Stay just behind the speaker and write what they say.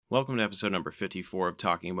Welcome to episode number 54 of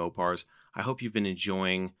Talking Mopars. I hope you've been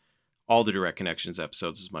enjoying all the Direct Connections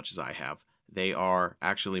episodes as much as I have. They are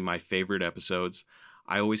actually my favorite episodes.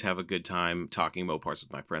 I always have a good time talking Mopars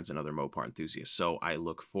with my friends and other Mopar enthusiasts, so I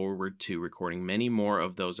look forward to recording many more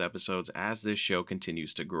of those episodes as this show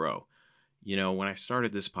continues to grow. You know, when I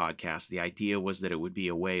started this podcast, the idea was that it would be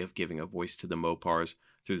a way of giving a voice to the Mopars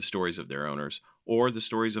through the stories of their owners or the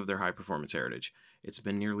stories of their high-performance heritage. It's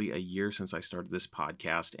been nearly a year since I started this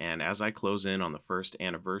podcast, and as I close in on the first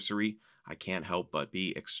anniversary, I can't help but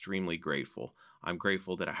be extremely grateful. I'm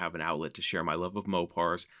grateful that I have an outlet to share my love of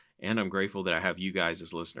Mopars, and I'm grateful that I have you guys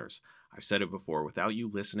as listeners. I've said it before, without you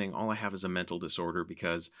listening, all I have is a mental disorder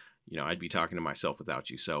because, I'd be talking to myself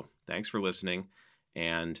without you. So thanks for listening,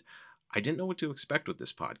 and I didn't know what to expect with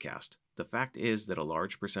this podcast. The fact is that a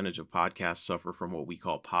large percentage of podcasts suffer from what we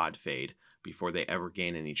call pod fade before they ever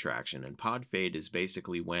gain any traction. And pod fade is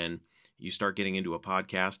basically when you start getting into a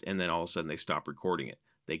podcast and then all of a sudden they stop recording it.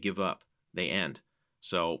 They give up. They end.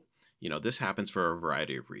 So, this happens for a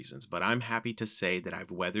variety of reasons, but I'm happy to say that I've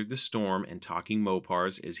weathered the storm and Talking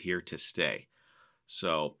Mopars is here to stay.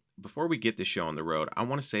 So, before we get this show on the road, I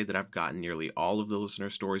want to say that I've gotten nearly all of the listener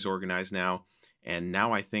stories organized now, and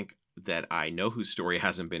now I think that I know whose story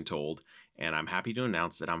hasn't been told, and I'm happy to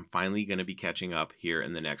announce that I'm finally going to be catching up here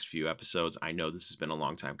in the next few episodes. I know this has been a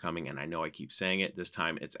long time coming, and I know I keep saying it. This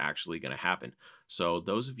time, it's actually going to happen. So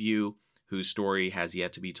those of you whose story has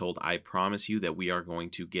yet to be told, I promise you that we are going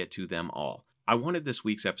to get to them all. I wanted this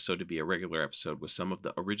week's episode to be a regular episode with some of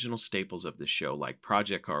the original staples of the show, like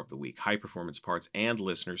Project Car of the Week, High Performance Parts, and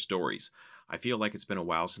listener stories. I feel like it's been a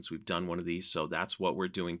while since we've done one of these, so that's what we're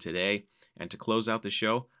doing today. And to close out the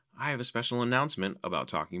show, I have a special announcement about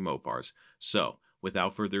Talking Mopars. So,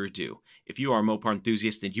 without further ado, if you are a Mopar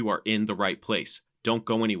enthusiast, then you are in the right place. Don't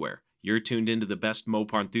go anywhere. You're tuned into the best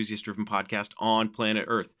Mopar enthusiast-driven podcast on planet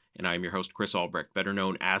Earth, and I am your host, Chris Albrecht, better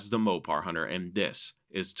known as the Mopar Hunter, and this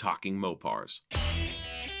is Talking Mopars.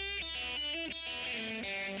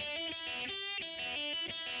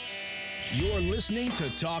 You're listening to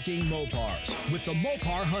Talking Mopars with the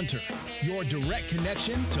Mopar Hunter, your direct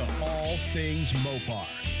connection to all things Mopar.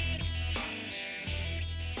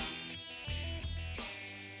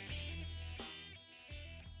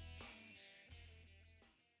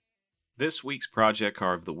 This week's Project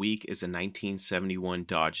Car of the Week is a 1971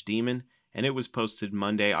 Dodge Demon, and it was posted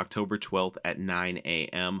Monday, October 12th at 9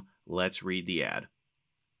 a.m. Let's read the ad.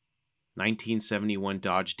 1971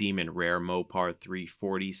 Dodge Demon Rare Mopar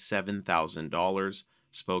 340, $7,000,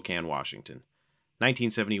 Spokane, Washington.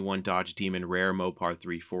 1971 Dodge Demon Rare Mopar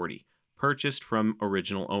 340, purchased from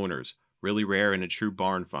original owners. Really rare and a true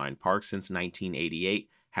barn find. Parked since 1988.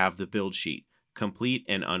 Have the build sheet. Complete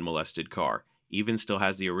and unmolested car. Even still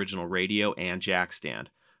has the original radio and jack stand.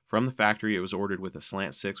 From the factory, it was ordered with a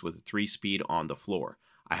slant 6 with a 3-speed on the floor.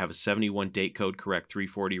 I have a 71 date code correct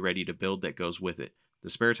 340 ready to build that goes with it. The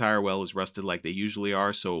spare tire well is rusted like they usually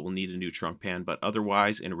are, so it will need a new trunk pan, but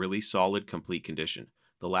otherwise in really solid, complete condition.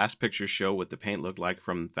 The last pictures show what the paint looked like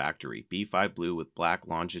from the factory. B5 blue with black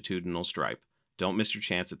longitudinal stripe. Don't miss your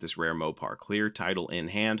chance at this rare Mopar. Clear title in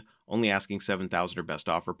hand. Only asking $7,000 or best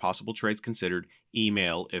offer. Possible trades considered.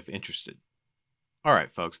 Email if interested.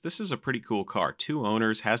 Alright folks, this is a pretty cool car. 2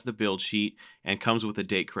 owners, has the build sheet, and comes with a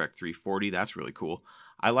date correct 340. That's really cool.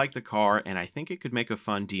 I like the car, and I think it could make a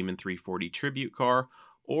fun Demon 340 tribute car,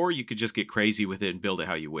 or you could just get crazy with it and build it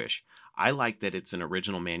how you wish. I like that it's an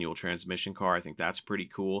original manual transmission car. I think that's pretty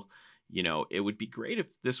cool. It would be great if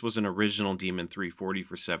this was an original Demon 340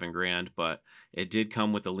 for $7,000, but it did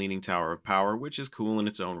come with a leaning tower of power, which is cool in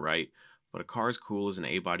its own right. But a car as cool as an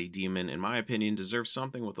A-body Demon, in my opinion, deserves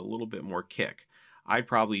something with a little bit more kick. I'd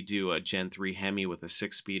probably do a Gen 3 Hemi with a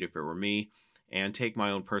 6-speed if it were me, and take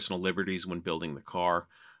my own personal liberties when building the car.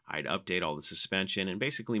 I'd update all the suspension and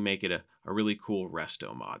basically make it a really cool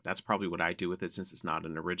resto mod. That's probably what I do with it since it's not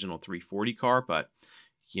an original 340 car, but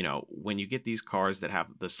when you get these cars that have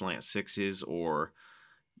the slant 6s or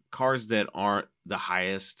cars that aren't the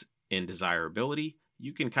highest in desirability,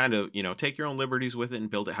 you can kind of, take your own liberties with it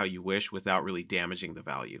and build it how you wish without really damaging the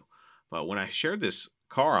value. But when I shared this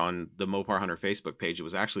car on the Mopar Hunter Facebook page, it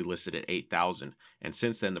was actually listed at $8,000, and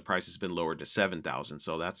since then the price has been lowered to $7,000,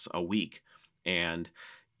 so that's a week. And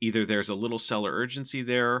either there's a little seller urgency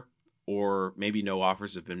there, or maybe no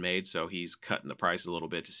offers have been made, so he's cutting the price a little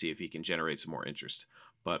bit to see if he can generate some more interest.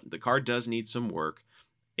 But the car does need some work.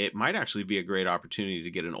 It might actually be a great opportunity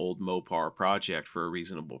to get an old Mopar project for a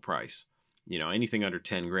reasonable price. Anything under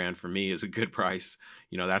 $10,000 for me is a good price.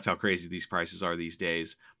 That's how crazy these prices are these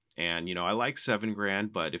days. And, I like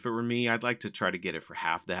 $7,000, but if it were me, I'd like to try to get it for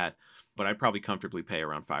half that. But I'd probably comfortably pay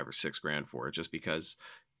around $5,000 or $6,000 for it just because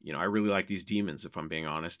I really like these Demons, if I'm being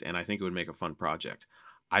honest, and I think it would make a fun project.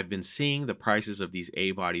 I've been seeing the prices of these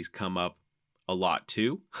A bodies come up a lot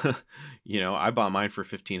too. I bought mine for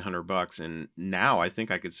 $1,500, and now I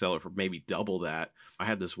think I could sell it for maybe double that. I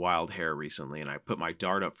had this wild hair recently, and I put my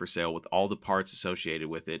Dart up for sale with all the parts associated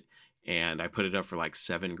with it, and I put it up for like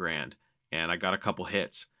 $7,000, and I got a couple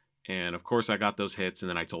hits. And of course, I got those hits, and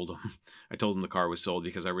then I told them the car was sold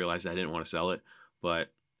because I realized I didn't want to sell it.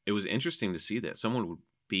 But it was interesting to see that someone would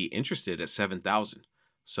be interested at 7,000.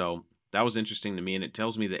 So that was interesting to me, and it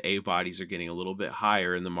tells me that A bodies are getting a little bit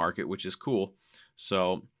higher in the market, which is cool.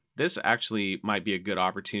 So this actually might be a good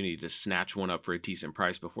opportunity to snatch one up for a decent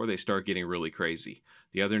price before they start getting really crazy.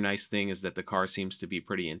 The other nice thing is that the car seems to be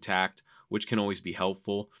pretty intact, which can always be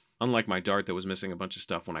helpful. Unlike my Dart that was missing a bunch of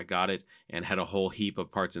stuff when I got it and had a whole heap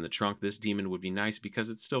of parts in the trunk, this Demon would be nice because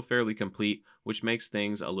it's still fairly complete, which makes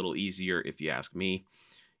things a little easier if you ask me.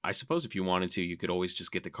 I suppose if you wanted to, you could always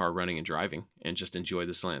just get the car running and driving and just enjoy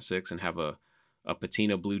the Slant 6 and have a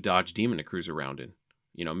patina blue Dodge Demon to cruise around in.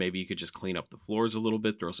 Maybe you could just clean up the floors a little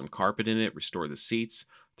bit, throw some carpet in it, restore the seats,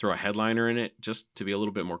 throw a headliner in it just to be a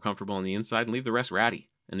little bit more comfortable on the inside, and leave the rest ratty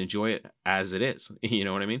and enjoy it as it is. You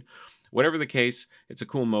know what I mean? Whatever the case, it's a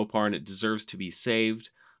cool Mopar and it deserves to be saved.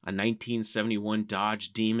 A 1971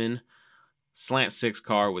 Dodge Demon Slant 6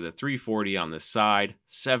 car with a 340 on the side,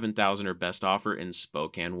 7,000 or best offer in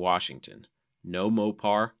Spokane, Washington. No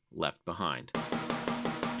Mopar left behind.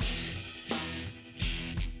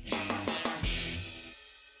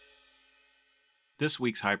 This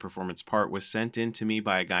week's high performance part was sent in to me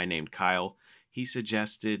by a guy named Kyle. He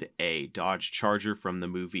suggested a Dodge Charger from the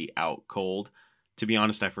movie Out Cold. To be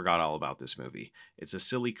honest, I forgot all about this movie. It's a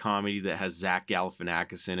silly comedy that has Zach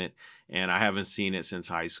Galifianakis in it, and I haven't seen it since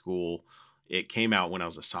high school. It came out when I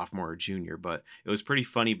was a sophomore or junior, but it was pretty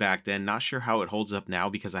funny back then. Not sure how it holds up now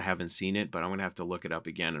because I haven't seen it, but I'm going to have to look it up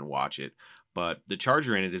again and watch it. But the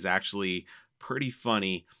Charger in it is actually pretty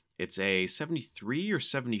funny. It's a 73 or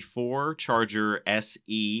 74 Charger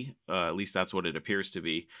SE, at least that's what it appears to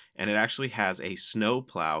be, and it actually has a snow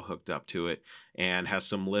plow hooked up to it and has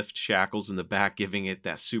some lift shackles in the back, giving it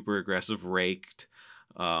that super aggressive raked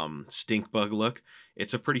stink bug look.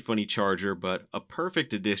 It's a pretty funny Charger, but a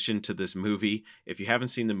perfect addition to this movie. If you haven't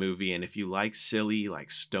seen the movie and if you like silly,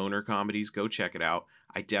 like stoner comedies, go check it out.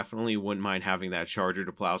 I definitely wouldn't mind having that Charger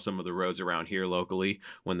to plow some of the roads around here locally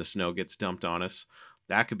when the snow gets dumped on us.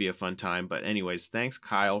 That could be a fun time. But anyways, thanks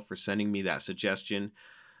Kyle for sending me that suggestion.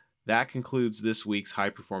 That concludes this week's high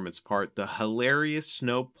performance part, the hilarious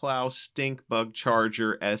snowplow stink bug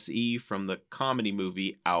Charger SE from the comedy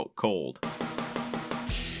movie Out Cold.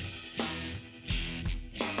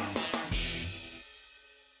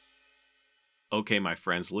 Okay, my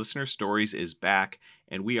friends, Listener Stories is back,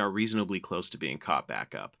 and we are reasonably close to being caught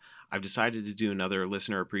back up. I've decided to do another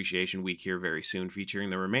Listener Appreciation Week here very soon featuring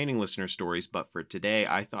the remaining listener stories, but for today,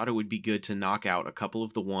 I thought it would be good to knock out a couple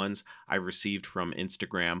of the ones I received from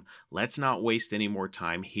Instagram. Let's not waste any more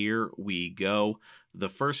time. Here we go. The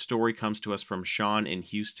first story comes to us from Sean in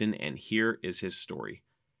Houston, and here is his story.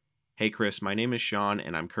 Hey Chris, my name is Sean,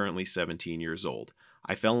 and I'm currently 17 years old.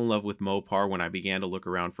 I fell in love with Mopar when I began to look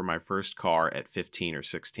around for my first car at 15 or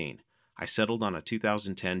 16. I settled on a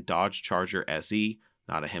 2010 Dodge Charger SE,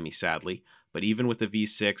 not a Hemi sadly, but even with the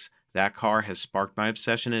V6, that car has sparked my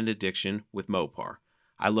obsession and addiction with Mopar.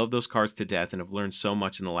 I love those cars to death and have learned so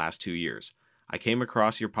much in the last 2 years. I came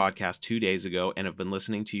across your podcast 2 days ago and have been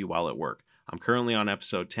listening to you while at work. I'm currently on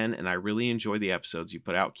episode 10 and I really enjoy the episodes you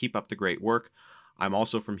put out. Keep up the great work. I'm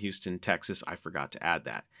also from Houston, Texas. I forgot to add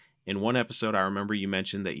that. In one episode, I remember you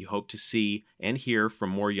mentioned that you hope to see and hear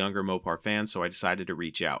from more younger Mopar fans, so I decided to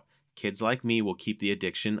reach out. Kids like me will keep the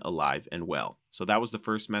addiction alive and well. So that was the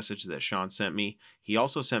first message that Sean sent me. He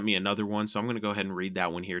also sent me another one, so I'm going to go ahead and read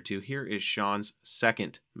that one here too. Here is Sean's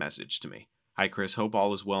second message to me. Hi Chris, hope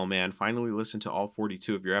all is well, man. Finally listened to all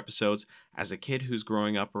 42 of your episodes. As a kid who's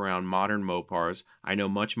growing up around modern Mopars, I know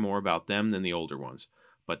much more about them than the older ones.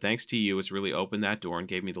 But thanks to you, it's really opened that door and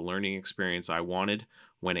gave me the learning experience I wanted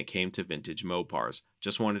when it came to vintage Mopars.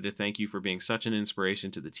 Just wanted to thank you for being such an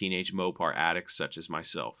inspiration to the teenage Mopar addicts such as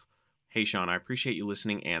myself. Hey Sean, I appreciate you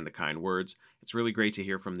listening and the kind words. It's really great to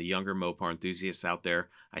hear from the younger Mopar enthusiasts out there.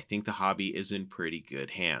 I think the hobby is in pretty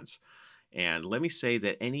good hands. And let me say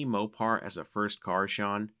that any Mopar as a first car,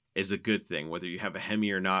 Sean, is a good thing, whether you have a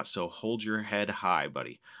Hemi or not, so hold your head high,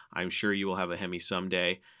 buddy. I'm sure you will have a Hemi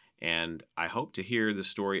someday, and I hope to hear the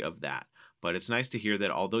story of that. But it's nice to hear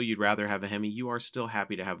that although you'd rather have a Hemi, you are still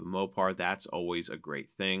happy to have a Mopar. That's always a great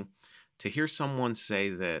thing. To hear someone say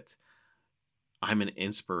that I'm an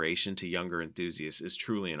inspiration to younger enthusiasts is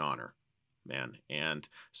truly an honor, man, and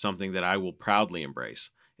something that I will proudly embrace.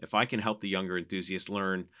 If I can help the younger enthusiasts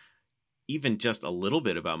learn even just a little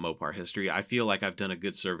bit about Mopar history, I feel like I've done a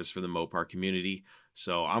good service for the Mopar community.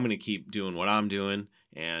 So I'm going to keep doing what I'm doing,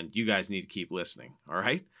 and you guys need to keep listening, all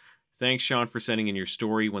right? Thanks, Sean, for sending in your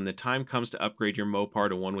story. When the time comes to upgrade your Mopar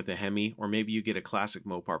to one with a Hemi, or maybe you get a classic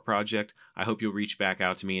Mopar project, I hope you'll reach back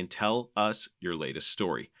out to me and tell us your latest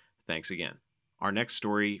story. Thanks again. Our next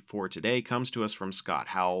story for today comes to us from Scott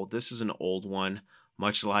Howell. This is an old one,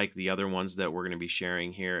 much like the other ones that we're going to be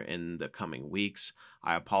sharing here in the coming weeks.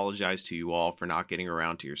 I apologize to you all for not getting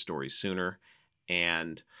around to your stories sooner.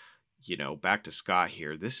 And, back to Scott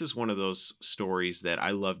here. This is one of those stories that I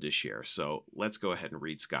love to share. So let's go ahead and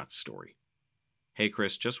read Scott's story. Hey,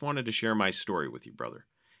 Chris, just wanted to share my story with you, brother.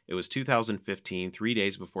 It was 2015, 3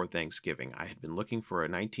 days before Thanksgiving. I had been looking for a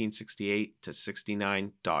 1968 to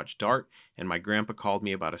 69 Dodge Dart, and my grandpa called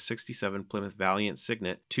me about a 67 Plymouth Valiant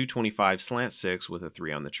Signet 225 slant 6 with a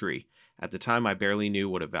 3 on the tree. At the time, I barely knew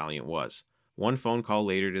what a Valiant was. One phone call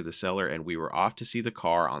later to the seller, and we were off to see the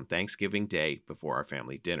car on Thanksgiving Day before our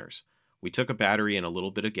family dinners. We took a battery and a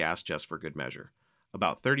little bit of gas just for good measure.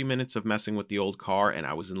 About 30 minutes of messing with the old car, and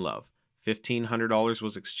I was in love. $1,500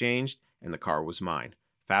 was exchanged, and the car was mine.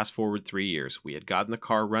 Fast forward 3 years, we had gotten the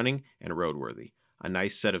car running and roadworthy. A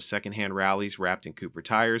nice set of secondhand rallies wrapped in Cooper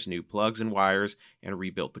tires, new plugs and wires, and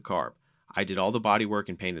rebuilt the carb. I did all the bodywork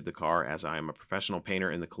and painted the car, as I am a professional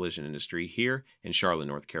painter in the collision industry here in Charlotte,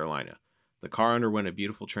 North Carolina. The car underwent a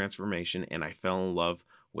beautiful transformation, and I fell in love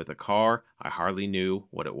with a car I hardly knew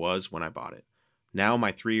what it was when I bought it. Now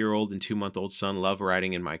my 3-year-old and 2-month-old son love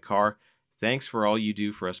riding in my car. Thanks for all you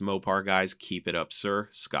do for us Mopar guys. Keep it up, sir.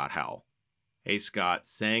 Scott Howell. Hey, Scott,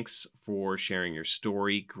 thanks for sharing your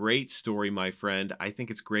story. Great story, my friend. I think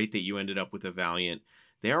it's great that you ended up with a Valiant.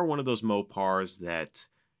 They are one of those Mopars that,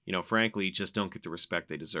 frankly, just don't get the respect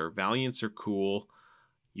they deserve. Valiants are cool.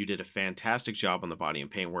 You did a fantastic job on the body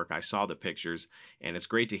and paint work. I saw the pictures, and it's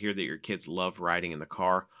great to hear that your kids love riding in the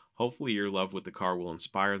car. Hopefully your love with the car will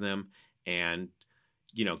inspire them and,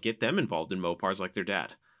 get them involved in Mopars like their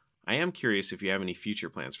dad. I am curious if you have any future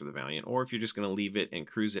plans for the Valiant, or if you're just going to leave it and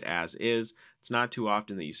cruise it as is. It's not too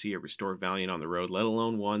often that you see a restored Valiant on the road, let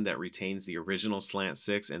alone one that retains the original slant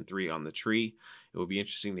 6 and 3 on the tree. It would be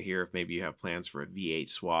interesting to hear if maybe you have plans for a V8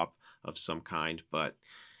 swap of some kind, but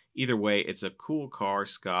either way, it's a cool car,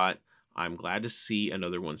 Scott. I'm glad to see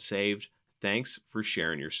another one saved. Thanks for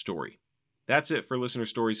sharing your story. That's it for listener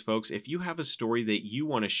stories, folks. If you have a story that you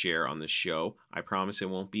want to share on the show, I promise it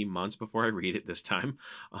won't be months before I read it this time.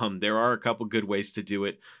 There are a couple good ways to do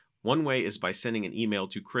it. One way is by sending an email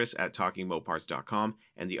to chris@talkingmopars.com,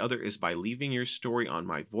 and the other is by leaving your story on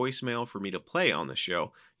my voicemail for me to play on the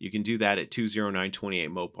show. You can do that at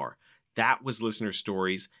 209-28-MOPAR. That was listener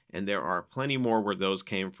stories, and there are plenty more where those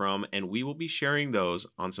came from, and we will be sharing those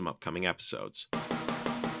on some upcoming episodes.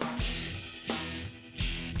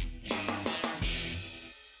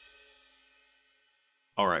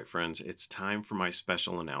 All right, friends, it's time for my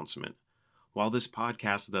special announcement. While this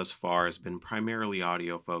podcast thus far has been primarily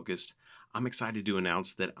audio focused, I'm excited to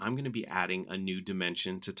announce that I'm going to be adding a new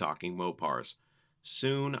dimension to Talking Mopars.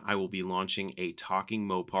 Soon, I will be launching a Talking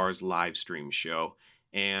Mopars live stream show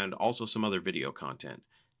and also some other video content.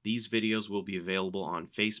 These videos will be available on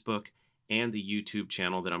Facebook and the YouTube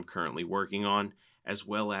channel that I'm currently working on, as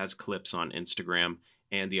well as clips on Instagram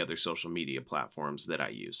and the other social media platforms that I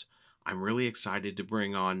use. I'm really excited to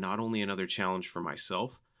bring on not only another challenge for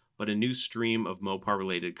myself, but a new stream of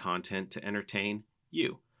Mopar-related content to entertain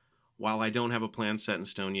you. While I don't have a plan set in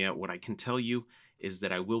stone yet, what I can tell you is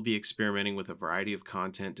that I will be experimenting with a variety of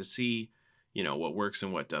content to see, what works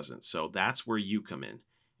and what doesn't. So that's where you come in.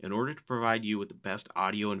 In order to provide you with the best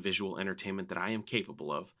audio and visual entertainment that I am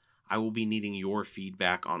capable of, I will be needing your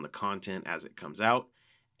feedback on the content as it comes out.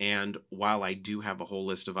 And while I do have a whole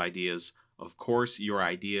list of ideas, of course, your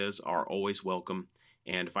ideas are always welcome,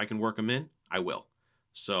 and if I can work them in, I will.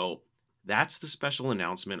 So that's the special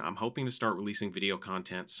announcement. I'm hoping to start releasing video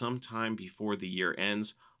content sometime before the year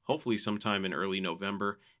ends, hopefully sometime in early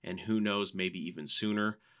November, and who knows, maybe even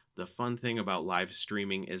sooner. The fun thing about live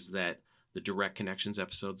streaming is that the Direct Connections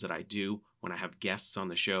episodes that I do when I have guests on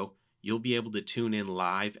the show, you'll be able to tune in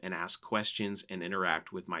live and ask questions and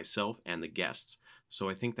interact with myself and the guests. So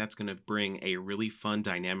I think that's going to bring a really fun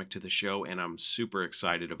dynamic to the show, and I'm super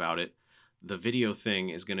excited about it. The video thing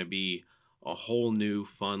is going to be a whole new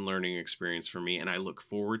fun learning experience for me, and I look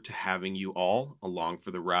forward to having you all along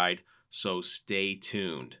for the ride, so stay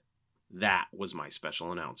tuned. That was my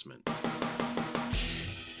special announcement.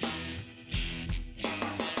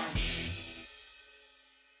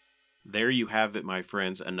 There you have it, my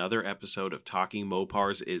friends. Another episode of Talking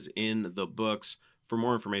Mopars is in the books. For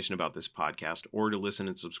more information about this podcast or to listen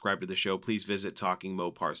and subscribe to the show, please visit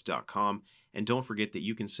TalkingMopars.com. And don't forget that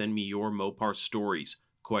you can send me your Mopar stories,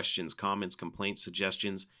 questions, comments, complaints,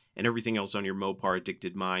 suggestions, and everything else on your Mopar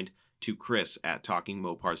addicted mind to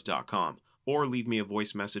Chris@TalkingMopars.com. Or leave me a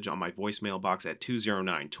voice message on my voicemail box at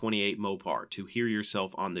 209-28-MOPAR to hear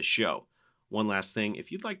yourself on the show. One last thing,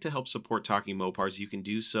 if you'd like to help support Talking Mopars, you can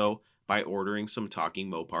do so by ordering some Talking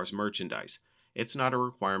Mopars merchandise. It's not a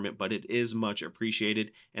requirement, but it is much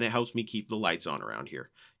appreciated, and it helps me keep the lights on around here.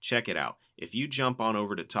 Check it out. If you jump on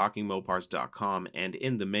over to TalkingMopars.com and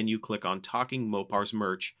in the menu click on Talking Mopars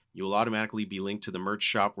merch, you will automatically be linked to the merch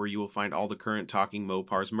shop where you will find all the current Talking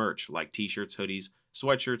Mopars merch, like t-shirts, hoodies,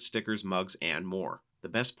 sweatshirts, stickers, mugs, and more. The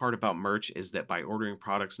best part about merch is that by ordering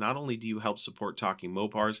products, not only do you help support Talking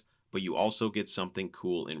Mopars, but you also get something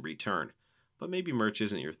cool in return. But maybe merch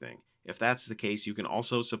isn't your thing. If that's the case, you can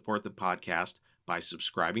also support the podcast by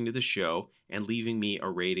subscribing to the show and leaving me a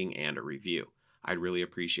rating and a review. I'd really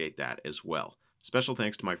appreciate that as well. Special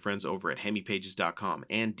thanks to my friends over at HemiPages.com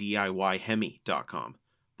and DIYHemi.com.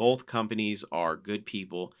 Both companies are good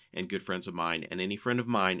people and good friends of mine, and any friend of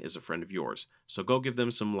mine is a friend of yours. So go give them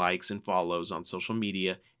some likes and follows on social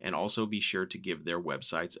media, and also be sure to give their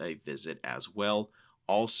websites a visit as well.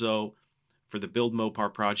 Also, for the Build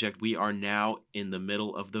Mopar project, we are now in the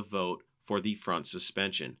middle of the vote for the front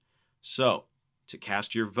suspension. So, to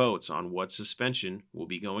cast your votes on what suspension will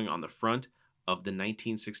be going on the front of the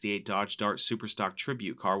 1968 Dodge Dart Superstock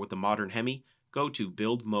Tribute car with the modern Hemi, go to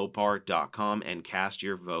buildmopar.com and cast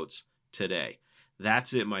your votes today.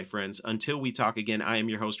 That's it, my friends. Until we talk again, I am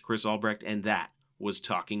your host, Chris Albrecht, and that was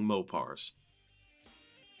Talking Mopars.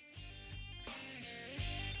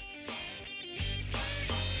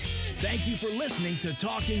 Thank you for listening to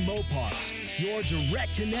Talking Mopars, your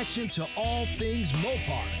direct connection to all things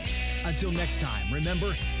Mopar. Until next time,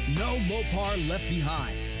 remember, no Mopar left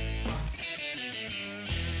behind.